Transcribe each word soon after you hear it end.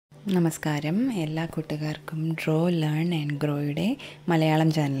നമസ്കാരം. എല്ലാ കൂട്ടുകാർക്കും ഡ്രോ ലേൺ ആൻഡ് ഗ്രോയുടെ മലയാളം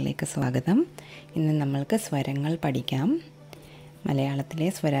ചാനലിലേക്ക് സ്വാഗതം. ഇന്ന് നമ്മൾക്ക് സ്വരങ്ങൾ പഠിക്കാം. മലയാളത്തിലെ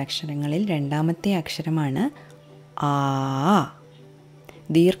സ്വരാക്ഷരങ്ങളിൽ രണ്ടാമത്തെ അക്ഷരമാണ് ആ.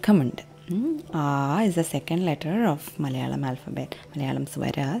 ദീർഘമുണ്ട്. ആ is the second letter of Malayalam alphabet, Malayalam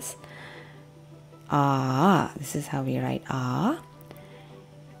swaras. ആ, this is how we write ആ.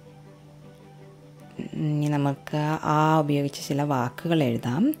 ഇനി നമുക്ക് ആ ഉപയോഗിച്ച് ചില വാക്കുകൾ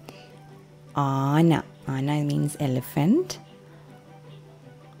എഴുതാം. ആന, ആന മീൻസ് എലിഫൻറ്റ്.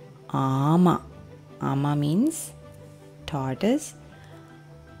 ആമ, ആമ മീൻസ് ടോർട്ടോise.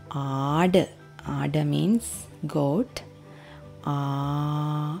 ആട്, ആട് means goat.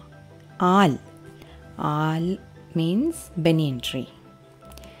 All, all means banyan tree.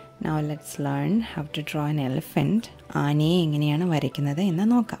 Now let's learn how to draw an elephant. ആനയെ എങ്ങനെയാണ് വരയ്ക്കുന്നത് എന്ന്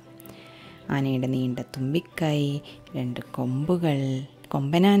നോക്കാം. ആനയുടെ നീണ്ട തുമ്പിക്കൈ, രണ്ട് കൊമ്പുകൾ,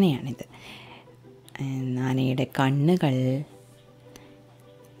 കൊമ്പനാനയാണിത്. ആനയുടെ കണ്ണുകൾ,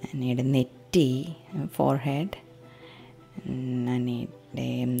 ആനയുടെ നെറ്റി, ഫോർഹെഡ്,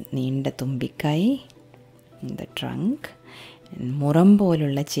 ആനയുടെ നീണ്ട തുമ്പിക്കൈ, ദ ട്രങ്ക്, മുറം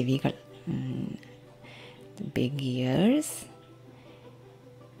പോലുള്ള ചെവികൾ, big years,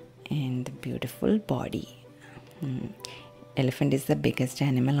 and the beautiful body. Elephant is the biggest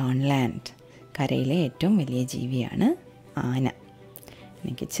animal on land. കരയിലെ ഏറ്റവും വലിയ ജീവിയാണ് ആന.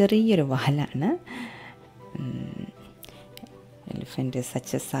 എനിക്ക് ചെറിയൊരു വാലാണ്. Elephant is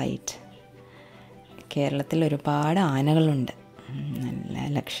such A site. കേരളത്തിൽ ഒരുപാട് ആനകളുണ്ട്. നല്ല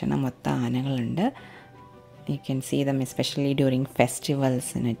ലക്ഷണമൊത്ത ആനകളുണ്ട്. You can see them especially during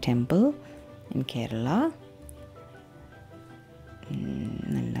festivals in A temple in Kerala.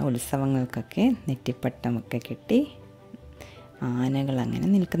 നല്ല ഉത്സവങ്ങൾക്കൊക്കെ നെറ്റിപ്പട്ടമൊക്കെ കിട്ടി ആനകൾ അങ്ങനെ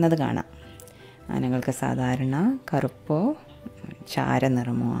നിൽക്കുന്നത് കാണാം. ആനകൾക്ക് സാധാരണ കറുപ്പോ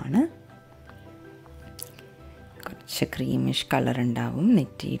ചാരനിറമോ ആണ്. കുറച്ച് ക്രീമിഷ് കളറുണ്ടാവും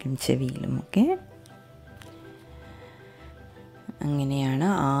നെറ്റിയിലും ചെവിയിലുമൊക്കെ. അങ്ങനെയാണ്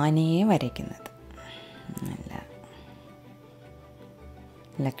ആനയെ വരയ്ക്കുന്നത്. നല്ല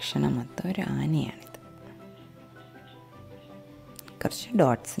ലക്ഷണമൊത്ത ഒരു ആനയാണിത്. കുറച്ച്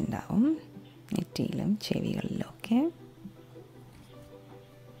ഡോട്ട്സ് ഉണ്ടാവും നെറ്റിയിലും ചെവികളിലും ഒക്കെ.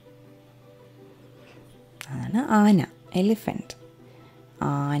 അതാണ് ആന, എലിഫൻറ്റ്.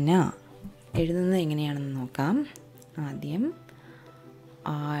 ആന എഴുതുന്നത് എങ്ങനെയാണെന്ന് നോക്കാം. ആദ്യം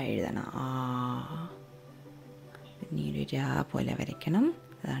ആ എഴുതണം. ആ, ഇനി ഒരു രാ പോലെ വരയ്ക്കണം.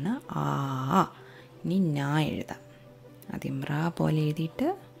 അതാണ് ആ. ഇനി നാ എഴുതാം. ആദ്യം റാ പോലെ എഴുതിയിട്ട്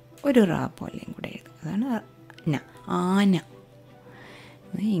ഒരു റാ പോലെയും കൂടെ എഴുതും. അതാണ് ന, ആന.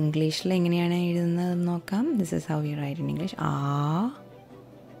 ഇംഗ്ലീഷിൽ എങ്ങനെയാണ് എഴുതുന്നതെന്ന് നോക്കാം. This is how you right in English. ആ,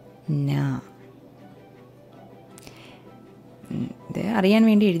 ന. ഇത് അറിയാൻ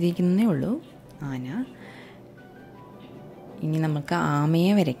വേണ്ടി എഴുതിയിരിക്കുന്നതേ ഉള്ളൂ, ആന. ഇനി നമുക്ക്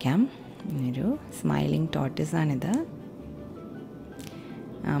ആമയെ വരയ്ക്കാം. ഒരു സ്മൈലിംഗ് ടോർട്ടോയിസാണിത്.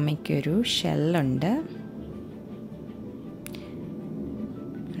 ആമയ്ക്കൊരു ഷെല്ലുണ്ട്,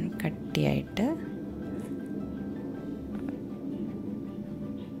 കട്ടിയായിട്ട്.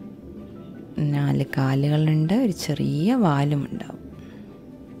 4 കാലുകളുണ്ട്, ഒരു ചെറിയ വാലുമുണ്ടാവും.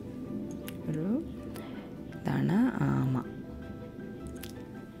 ഇതാണ് ആമ.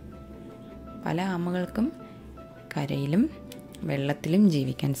 പല ആമകൾക്കും കരയിലും വെള്ളത്തിലും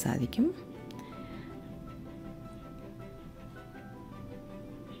ജീവിക്കാൻ സാധിക്കും.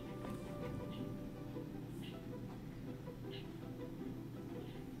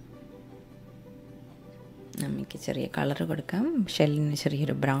 നമുക്ക് ചെറിയ കളർ കൊടുക്കാം. ഷെല്ലിന്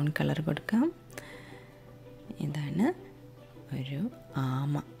ചെറിയൊരു ബ്രൗൺ കളർ കൊടുക്കാം. ഇതാണ് ഒരു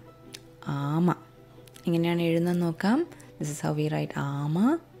ആമ. ആമ എങ്ങനെയാണ് എഴുതുന്നത് നോക്കാം. This is how we write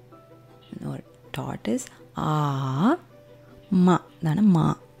ആമ or tortoise. ആ, മ. ഇതാണ് മ,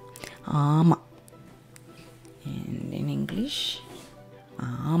 ആമ. And in English,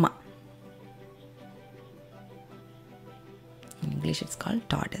 ആമ. In English it's called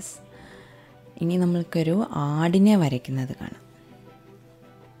tortoise. ഇനി നമ്മൾക്കൊരു ആടിനെ വരയ്ക്കുന്നത് കാണാം.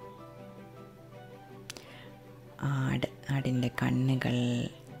 ആട്, ആടിൻ്റെ കണ്ണുകൾ,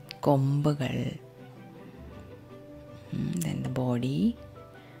 കൊമ്പുകൾ, then the body.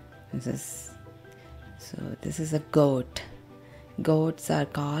 This is a goat. Goats are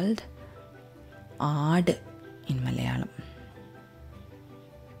called aad in Malayalam.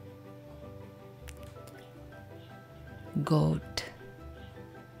 Goat.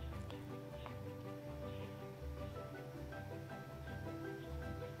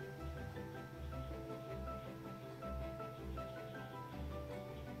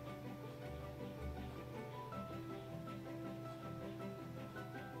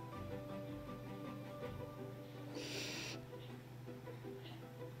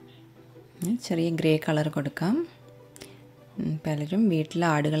 ചെറിയ ഗ്രേ കളർ കൊടുക്കാം. പലരും വീട്ടിൽ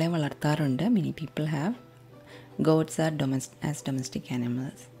ആടുകളെ വളർത്താറുണ്ട്. Many people have. Goats are domestic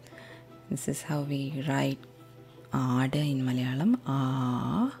animals. This is how we write ആട് in Malayalam.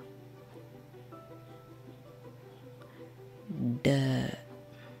 D.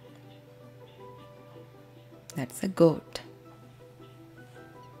 That's a goat.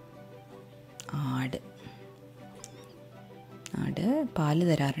 ആട് പാല്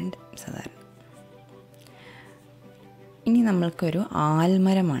തരാറുണ്ട് സാധാരണ. ഇനി നമ്മൾക്കൊരു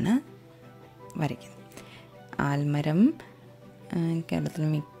ആൽമരമാണ് വരയ്ക്കുന്നത്. ആൽമരം കേരളത്തിൽ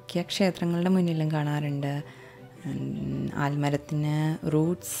മിക്ക ക്ഷേത്രങ്ങളുടെ മുന്നിലും കാണാറുണ്ട്. ആൽമരത്തിന്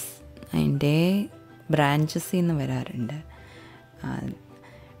റൂട്ട്സ് അതിൻ്റെ ബ്രാഞ്ചസിൽ നിന്ന് വരാറുണ്ട്.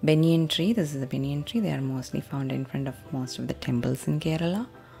 banyan tree, this is the banyan tree. They are mostly found in front of most of the temples in Kerala.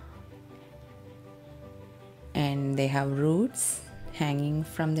 And they have roots hanging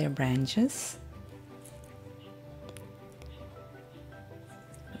from their branches.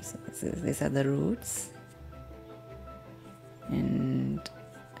 So these are the roots. And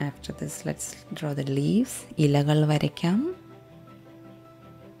after this, let's draw the leaves. ഇലകൾ വരയ്ക്കാം.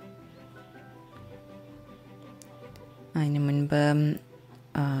 അതിന് മുൻപ്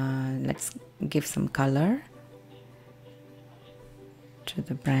let's give some color to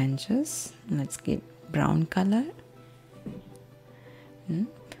the branches. Let's give brown color.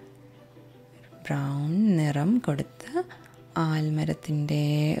 Brown നിറം കൊടുത്ത് ആൽമരത്തിൻ്റെ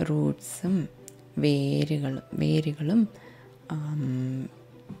റൂട്ട്സും വേരുകളും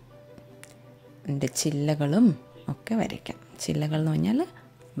അതിൻ്റെ ചില്ലകളും ഒക്കെ വരയ്ക്കാം. ചില്ലകൾ എന്ന് പറഞ്ഞാൽ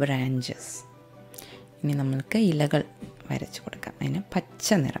ബ്രാഞ്ചസ്. ഇനി നമ്മൾക്ക് ഇലകൾ വരച്ച് കൊടുക്കാം. അതിന് പച്ച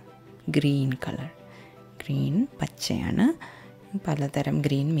നിറം, ഗ്രീൻ കളർ. ഗ്രീൻ പച്ചയാണ്. പലതരം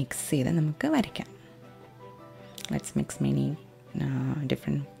ഗ്രീൻ മിക്സ് ചെയ്ത് നമുക്ക് വരയ്ക്കാം. Let's mix many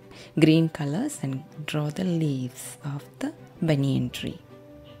different green colors and draw the leaves of the banyan tree.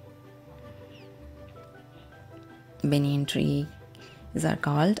 Banyan trees are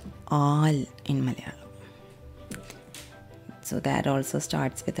called aal in Malayalam. So that also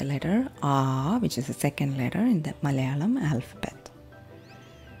starts with the letter A, which is the second letter in the Malayalam alphabet.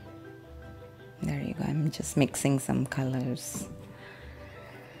 There you go. I'm just mixing some colors.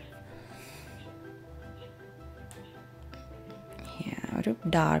 ഒരു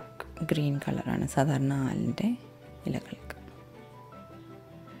dark green കളറാണ് സാധാരണ ആലിൻ്റെ ഇലകൾക്ക്.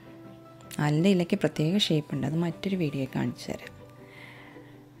 ആലിൻ്റെ ഇലയ്ക്ക് പ്രത്യേക ഷേപ്പുണ്ട്. അത് മറ്റൊരു video കാണിച്ചു തരാം.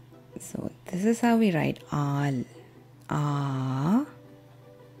 So this is how we write all. ആ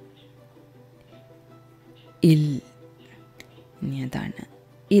ഇൽ. ഇനി അതാണ്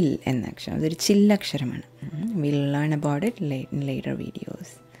ഇൽ എന്ന അക്ഷരം. അതൊരു ചില്ലക്ഷരമാണ്. Will learn about it in later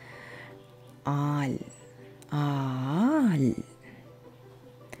videos. All. All.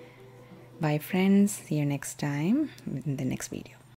 Bye friends, see you next time in the next video.